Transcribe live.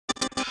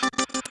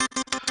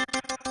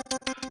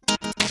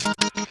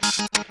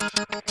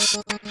Today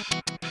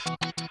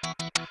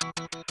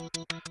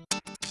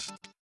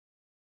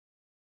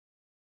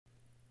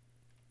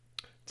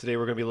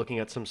we're going to be looking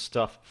at some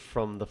stuff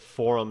from the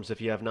forums.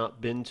 If you have not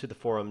been to the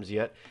forums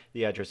yet,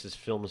 the address is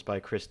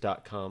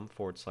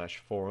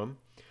filmsbychris.com/forum.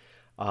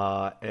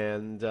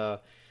 And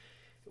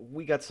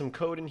we got some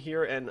code in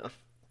here, and a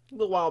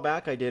little while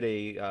back I did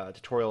a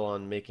tutorial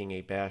on making a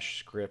bash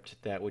script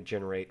that would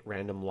generate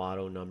random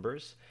lotto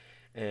numbers.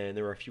 And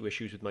there were a few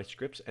issues with my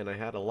scripts, and I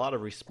had a lot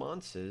of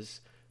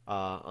responses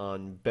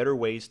on better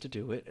ways to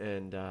do it,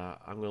 and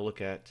I'm going to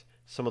look at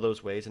some of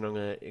those ways, and I'm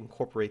going to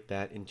incorporate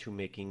that into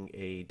making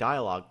a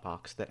dialog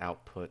box that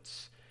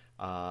outputs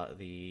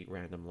the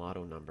random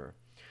lotto number.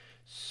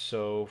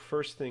 So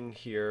first thing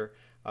here,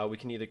 we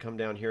can either come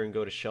down here and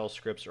go to shell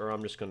scripts, or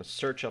I'm just going to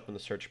search up in the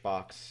search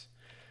box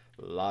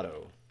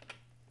lotto.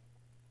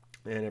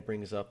 And it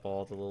brings up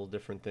all the little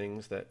different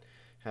things that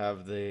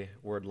have the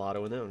word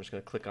lotto in them. I'm just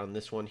going to click on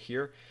this one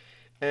here,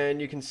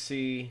 and you can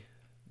see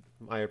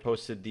I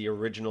posted the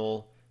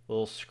original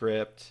little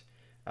script,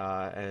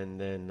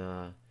 and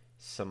then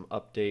some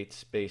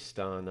updates based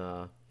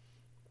on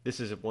this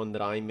is one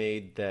that I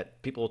made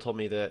that people told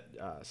me that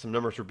some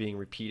numbers were being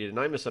repeated, and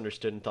I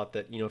misunderstood and thought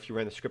that if you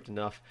ran the script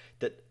enough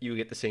that you would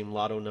get the same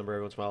lotto number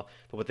every once in a while.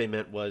 But what they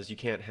meant was you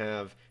can't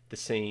have the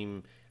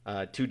same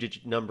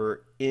two-digit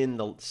number in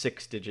the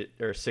six-digit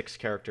or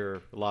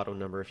six-character lotto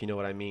number, if you know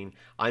what I mean.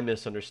 I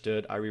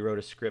misunderstood. I rewrote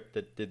a script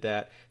that did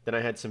that. Then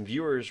I had some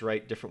viewers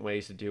write different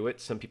ways to do it.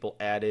 Some people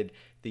added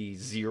the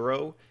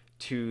 0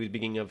 to the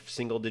beginning of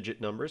single-digit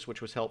numbers,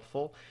 which was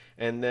helpful.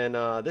 And then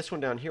this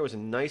one down here was a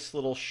nice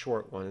little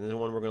short one, and the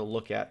one we're going to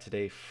look at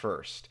today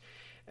first.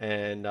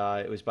 And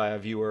it was by a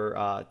viewer,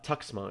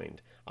 Tuxmind.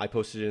 I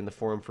posted it in the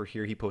forum for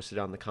here. He posted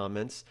it on the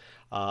comments.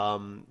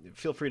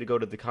 Feel free to go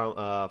to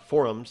the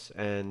forums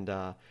and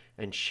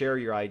share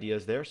your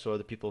ideas there, so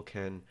other people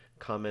can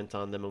comment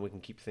on them and we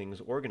can keep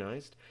things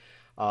organized.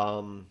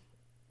 But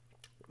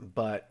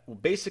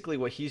basically,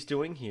 what he's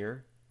doing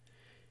here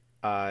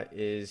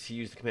is he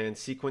used the command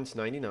sequence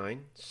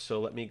 99. So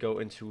let me go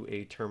into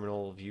a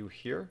terminal view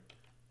here,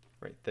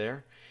 right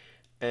there,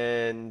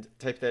 and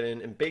type that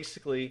in. And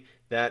basically,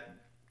 that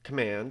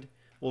command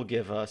will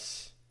give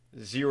us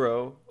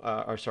 0,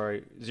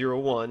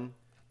 1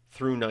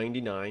 through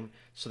 99.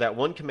 So that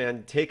one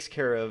command takes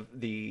care of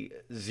the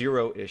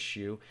 0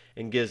 issue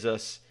and gives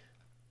us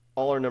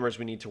all our numbers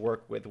we need to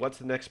work with. What's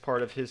the next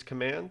part of his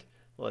command?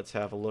 Let's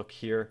have a look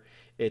here.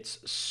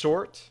 It's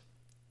sort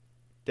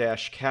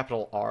dash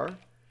capital R.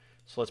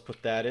 So let's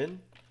put that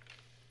in.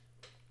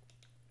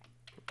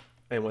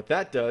 And what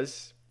that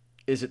does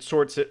is it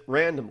sorts it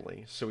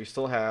randomly. So we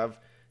still have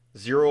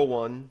 0,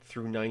 1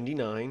 through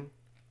 99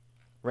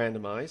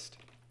 randomized.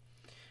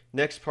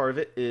 Next part of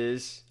it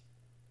is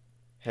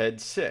head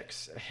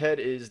 6. Head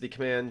is the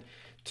command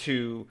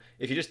to,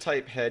 if you just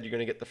type head, you're going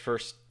to get the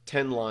first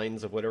 10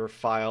 lines of whatever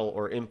file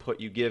or input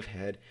you give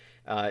head.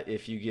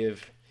 If you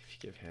give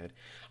head,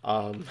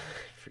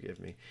 forgive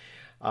me.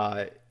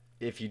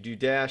 If you do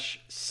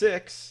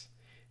 -6,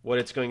 what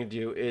it's going to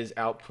do is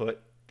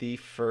output the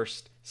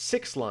first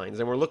 6 lines.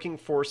 And we're looking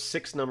for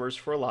 6 numbers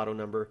for a lotto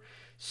number.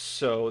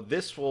 So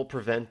this will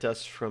prevent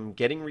us from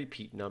getting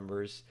repeat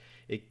numbers.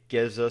 It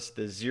gives us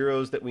the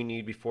zeros that we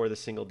need before the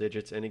single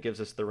digits, and it gives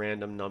us the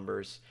random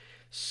numbers.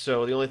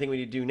 So the only thing we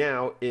need to do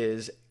now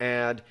is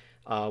add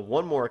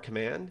one more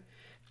command.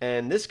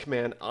 And this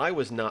command I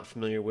was not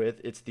familiar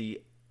with. It's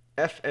the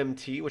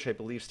FMT, which I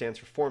believe stands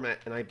for format,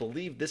 and I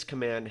believe this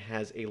command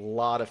has a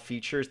lot of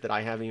features that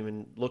I haven't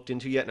even looked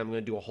into yet, and I'm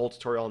going to do a whole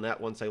tutorial on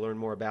that once I learn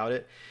more about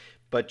it.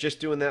 But just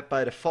doing that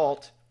by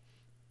default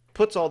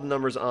puts all the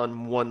numbers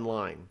on one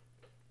line.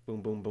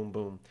 Boom, boom, boom,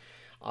 boom.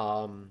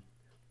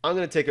 I'm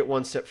going to take it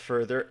one step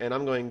further, and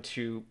I'm going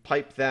to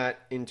pipe that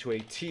into a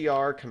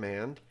TR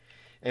command.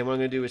 And what I'm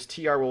going to do is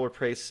TR will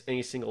replace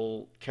any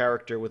single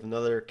character with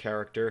another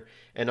character.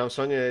 And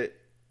so I'm going to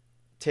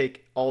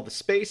take all the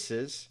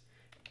spaces,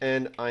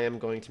 and I am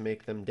going to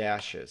make them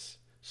dashes.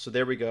 So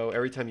there we go.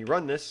 Every time you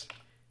run this,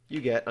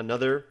 you get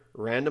another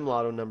random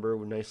lotto number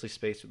nicely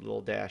spaced with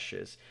little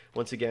dashes.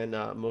 Once again,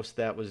 most of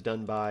that was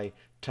done by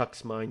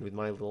Tuxmind with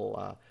my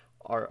little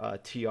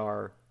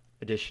TR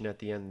addition at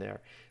the end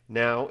there.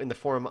 Now, in the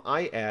forum,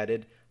 I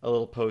added a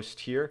little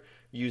post here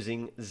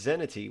using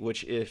Zenity,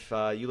 which if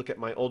you look at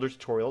my older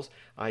tutorials,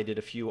 I did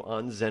a few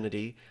on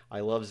Zenity.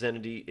 I love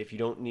Zenity if you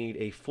don't need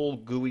a full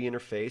GUI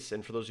interface,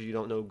 and for those of you who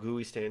don't know,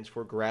 GUI stands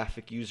for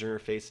Graphic User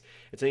Interface.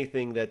 It's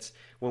anything that's,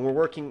 when we're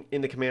working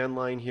in the command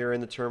line here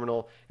in the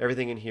terminal,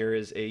 everything in here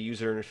is a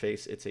user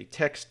interface. It's a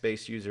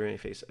text-based user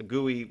interface. A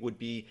GUI would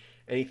be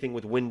anything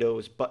with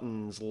windows,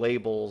 buttons,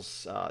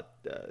 labels,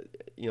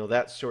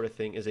 that sort of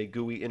thing is a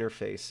GUI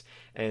interface.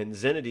 And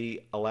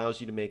Zenity allows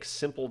you to make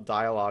simple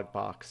dialog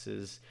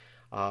boxes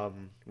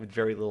with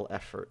very little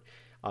effort.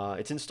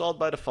 It's installed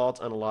by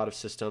default on a lot of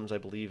systems. I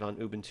believe on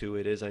Ubuntu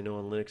it is. I know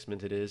on Linux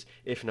Mint it is.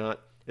 If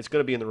not, it's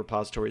going to be in the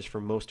repositories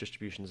for most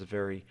distributions, a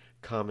very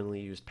commonly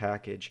used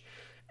package.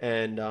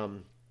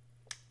 And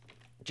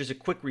just a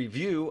quick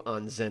review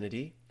on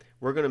Zenity.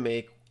 We're going to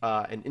make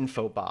an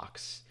info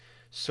box.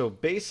 So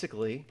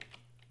basically,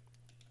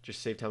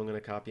 just save time, I'm going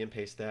to copy and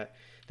paste that.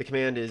 The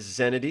command is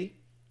Zenity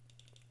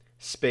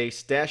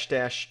space dash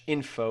dash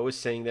info, is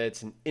saying that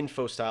it's an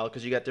info style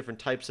because you got different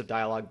types of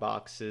dialog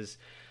boxes,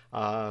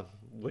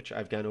 which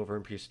I've gone over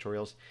in previous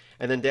tutorials.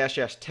 And then dash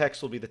dash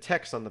text will be the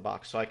text on the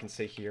box. So I can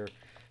say here,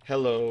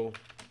 hello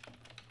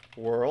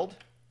world.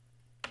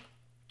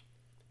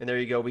 And there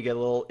you go. We get a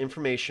little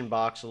information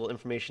box, a little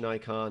information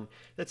icon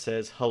that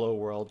says hello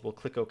world. We'll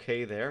click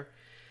OK there.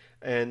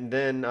 And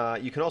then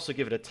you can also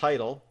give it a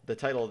title. The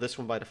title of this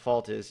one by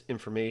default is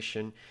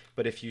information.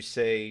 But if you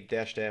say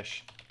dash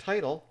dash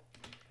title,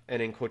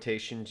 and in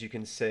quotations you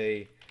can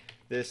say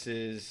this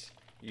is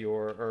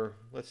your, or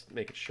let's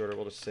make it shorter.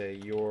 We'll just say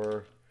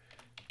your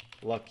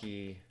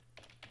lucky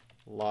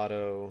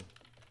lotto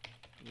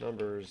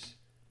numbers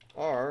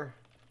are.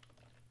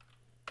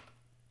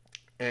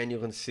 And you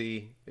can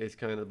see it's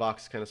kind of, the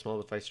box is kind of small,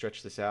 but if I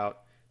stretch this out,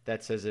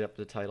 that says it up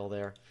the title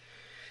there.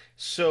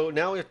 So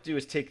now what we have to do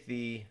is take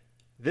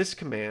this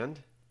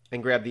command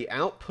and grab the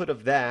output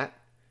of that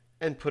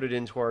and put it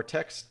into our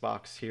text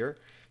box here.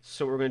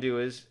 So what we're going to do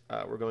is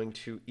we're going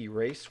to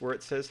erase where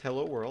it says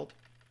hello world.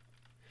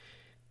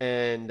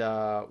 And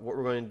what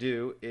we're going to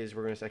do is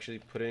we're going to actually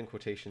put it in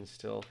quotations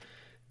still.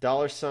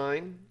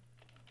 $,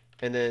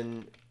 and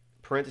then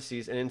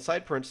parentheses, and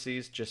inside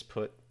parentheses just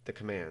put the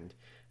command.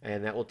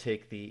 And that will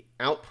take the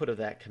output of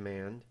that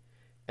command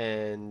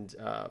and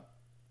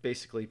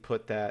basically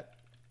put that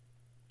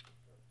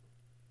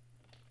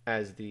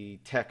as the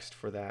text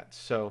for that.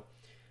 So,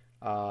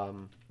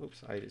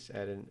 oops, I just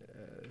added,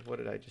 what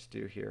did I just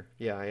do here?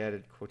 Yeah, I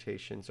added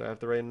quotations. So I have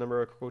the right number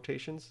of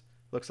quotations.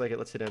 Looks like it.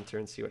 Let's hit enter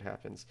and see what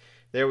happens.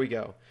 There we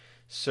go.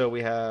 So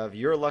we have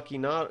you're lucky,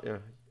 not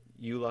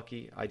you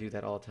lucky. I do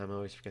that all the time. I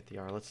always forget the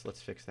R.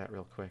 Let's fix that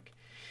real quick.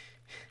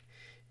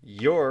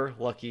 Your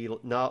lucky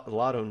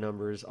lotto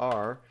numbers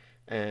are,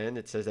 and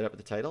it says that up at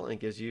the title and it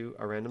gives you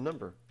a random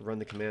number. Run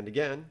the command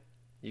again,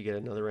 you get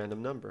another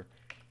random number.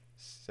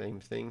 Same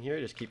thing here,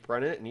 just keep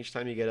running it, and each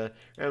time you get a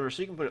random number.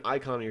 So you can put an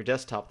icon on your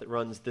desktop that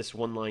runs this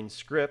one-line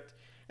script,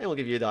 and will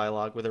give you a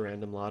dialog with a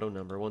random lotto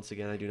number. Once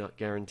again, I do not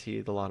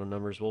guarantee the lotto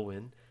numbers will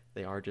win.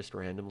 They are just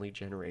randomly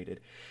generated.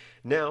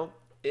 Now,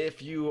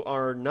 if you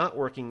are not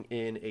working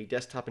in a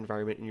desktop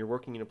environment and you're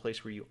working in a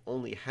place where you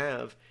only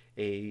have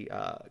a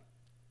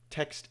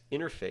text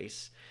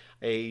interface,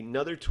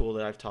 another tool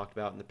that I've talked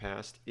about in the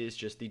past is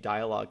just the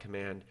dialog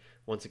command.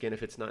 Once again,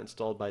 if it's not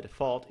installed by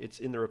default, it's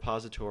in the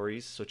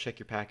repositories, so check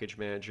your package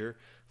manager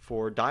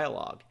for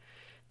dialog.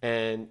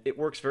 And it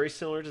works very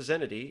similar to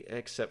Zenity,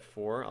 except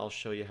for, I'll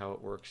show you how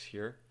it works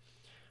here.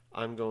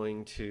 I'm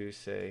going to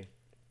say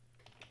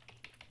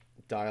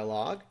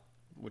dialog,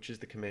 which is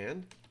the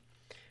command,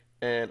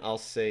 and I'll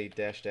say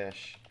dash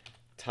dash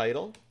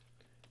title,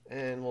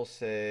 and we'll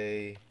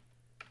say,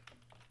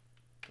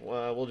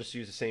 well, we'll just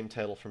use the same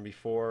title from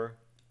before,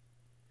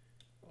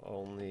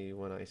 only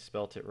when I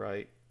spelt it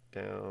right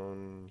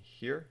down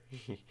here.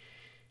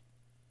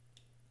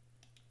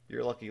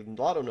 Your lucky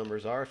lotto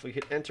numbers are. If we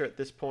hit enter at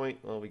this point,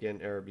 well, we get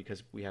an error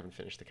because we haven't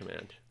finished the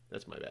command.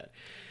 That's my bad.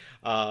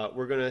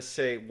 We're going to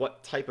say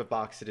what type of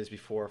box it is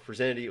before. For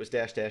Zenity, it was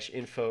dash dash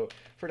info.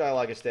 For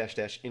dialog, it's dash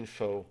dash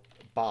info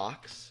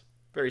box.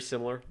 Very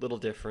similar, little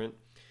different.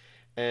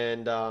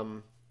 And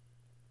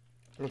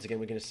once again,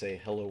 we're going to say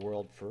hello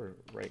world for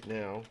right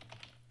now.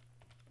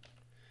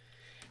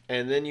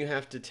 And then you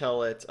have to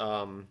tell it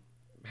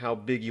how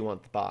big you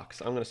want the box.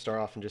 I'm going to start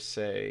off and just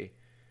say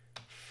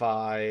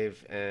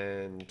 5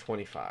 and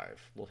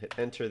 25. We'll hit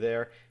enter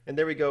there. And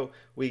there we go.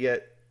 We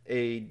get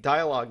a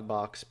dialog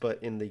box,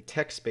 but in the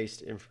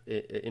text-based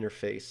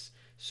interface.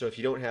 So if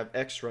you don't have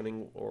X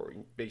running, or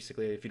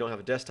basically if you don't have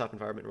a desktop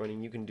environment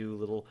running, you can do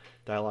little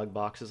dialog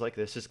boxes like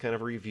this. It's kind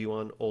of a review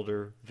on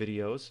older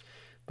videos,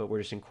 but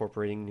we're just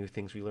incorporating new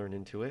things we learn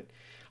into it.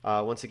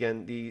 Once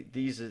again,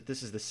 this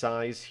is the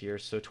size here.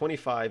 So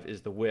 25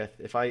 is the width.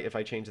 If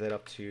I change that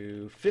up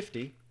to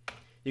 50,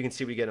 you can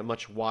see we get a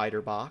much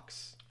wider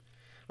box.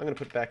 I'm going to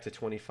put it back to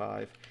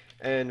 25,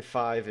 and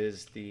 5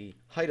 is the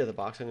height of the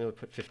box. I'm going to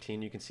put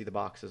 15. You can see the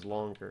box is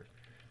longer.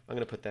 I'm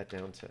going to put that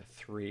down to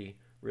 3,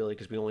 really,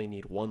 because we only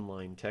need one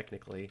line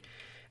technically.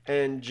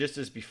 And just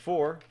as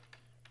before,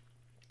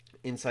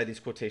 inside these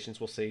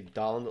quotations, we'll say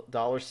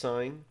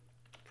 $,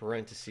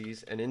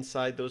 parentheses, and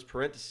inside those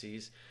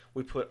parentheses,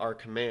 we put our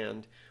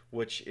command,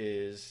 which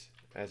is,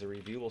 as a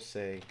review, we'll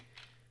say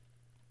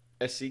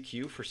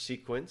seq for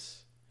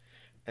sequence,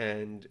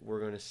 and we're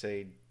going to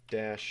say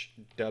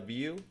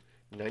 -w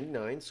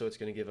 99, so it's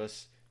going to give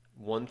us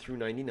 1 through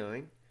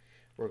 99.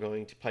 We're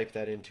going to pipe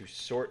that into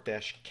sort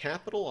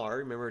 -R.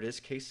 Remember, it is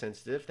case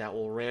sensitive. That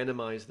will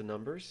randomize the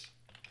numbers.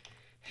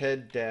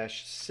 Head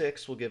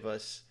 -6 will give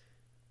us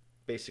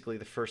basically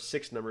the first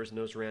 6 numbers and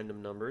those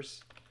random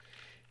numbers.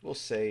 We'll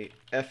say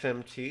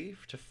FMT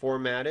to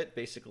format it.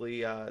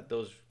 Basically,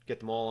 those get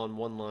them all on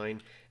one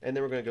line. And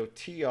then we're going to go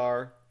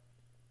TR,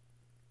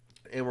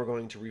 and we're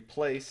going to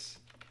replace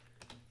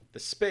the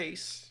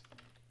space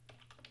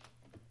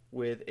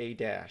with a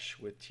dash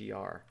with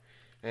TR.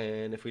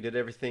 And if we did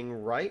everything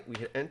right, we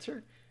hit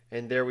enter,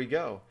 and there we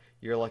go.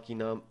 your lucky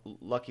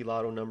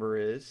lotto number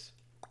is,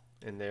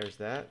 and there's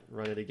that.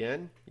 Run it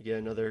again. You get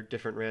another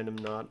different random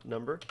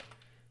number.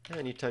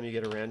 Anytime you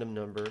get a random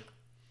number.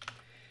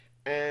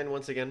 And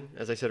once again,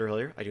 as I said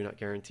earlier, I do not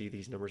guarantee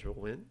these numbers will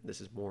win.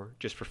 This is more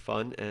just for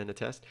fun and a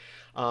test.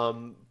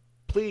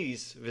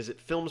 Please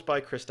visit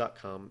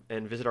filmsbychris.com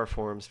and visit our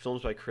forums,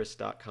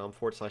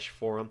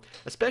 filmsbychris.com/forum,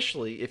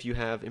 especially if you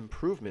have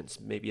improvements,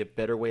 maybe a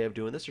better way of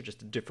doing this or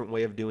just a different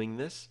way of doing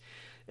this.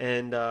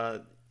 And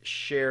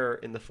share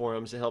in the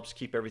forums. It helps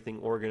keep everything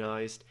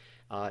organized.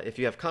 If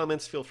you have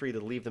comments, feel free to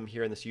leave them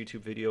here in this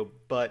YouTube video.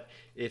 But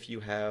if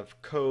you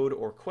have code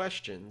or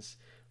questions,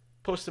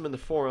 post them in the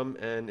forum,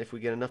 and if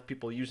we get enough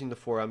people using the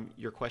forum,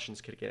 your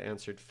questions could get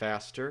answered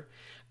faster,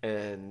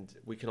 and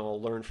we can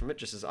all learn from it,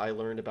 just as I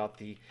learned about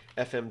the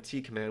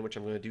FMT command, which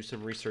I'm going to do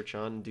some research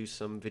on and do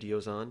some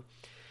videos on.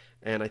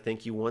 And I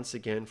thank you once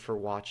again for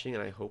watching,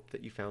 and I hope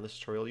that you found this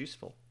tutorial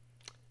useful.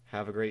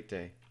 Have a great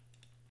day.